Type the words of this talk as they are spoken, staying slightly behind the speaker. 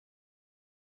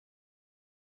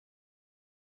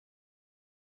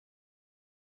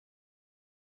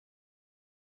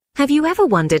Have you ever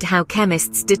wondered how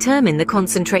chemists determine the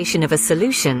concentration of a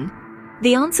solution?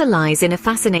 The answer lies in a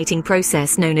fascinating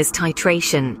process known as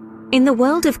titration. In the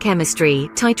world of chemistry,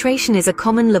 titration is a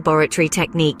common laboratory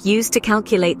technique used to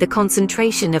calculate the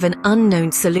concentration of an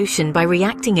unknown solution by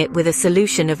reacting it with a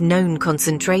solution of known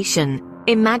concentration.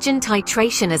 Imagine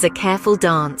titration as a careful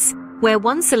dance, where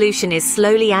one solution is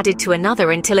slowly added to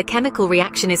another until a chemical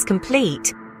reaction is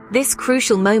complete. This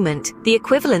crucial moment, the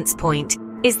equivalence point,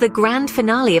 is the grand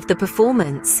finale of the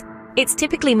performance. It's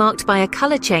typically marked by a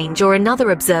color change or another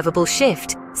observable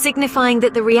shift, signifying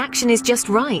that the reaction is just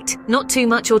right, not too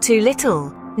much or too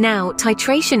little. Now,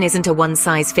 titration isn't a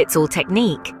one-size-fits-all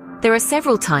technique. There are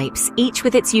several types, each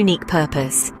with its unique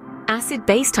purpose.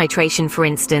 Acid-base titration, for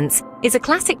instance, is a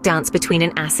classic dance between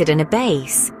an acid and a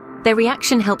base. Their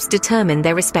reaction helps determine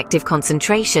their respective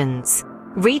concentrations.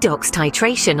 Redox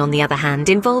titration, on the other hand,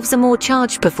 involves a more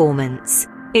charged performance.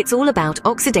 It's all about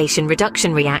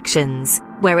oxidation-reduction reactions,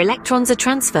 where electrons are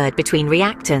transferred between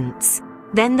reactants.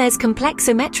 Then there's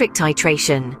complexometric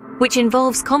titration, which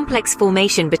involves complex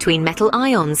formation between metal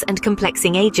ions and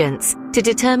complexing agents to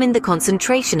determine the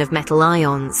concentration of metal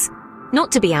ions.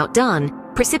 Not to be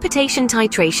outdone, precipitation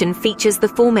titration features the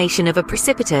formation of a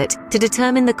precipitate to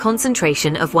determine the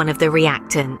concentration of one of the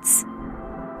reactants.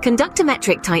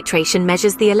 Conductometric titration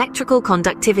measures the electrical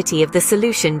conductivity of the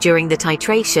solution during the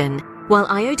titration, while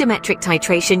iodometric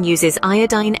titration uses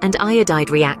iodine and iodide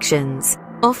reactions,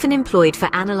 often employed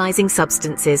for analyzing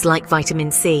substances like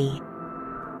vitamin C.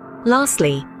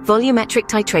 Lastly, volumetric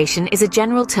titration is a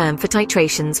general term for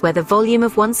titrations where the volume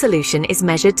of one solution is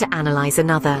measured to analyze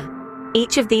another.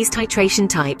 Each of these titration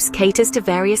types caters to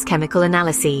various chemical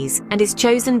analyses and is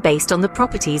chosen based on the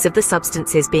properties of the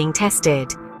substances being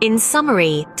tested. In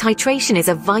summary, titration is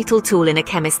a vital tool in a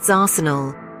chemist's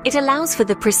arsenal. It allows for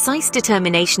the precise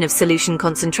determination of solution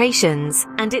concentrations,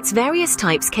 and its various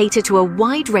types cater to a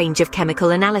wide range of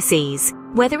chemical analyses,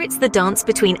 whether it's the dance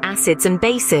between acids and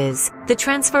bases, the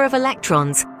transfer of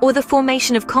electrons, or the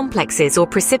formation of complexes or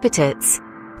precipitates.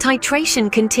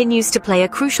 Titration continues to play a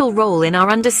crucial role in our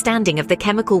understanding of the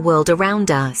chemical world around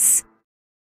us.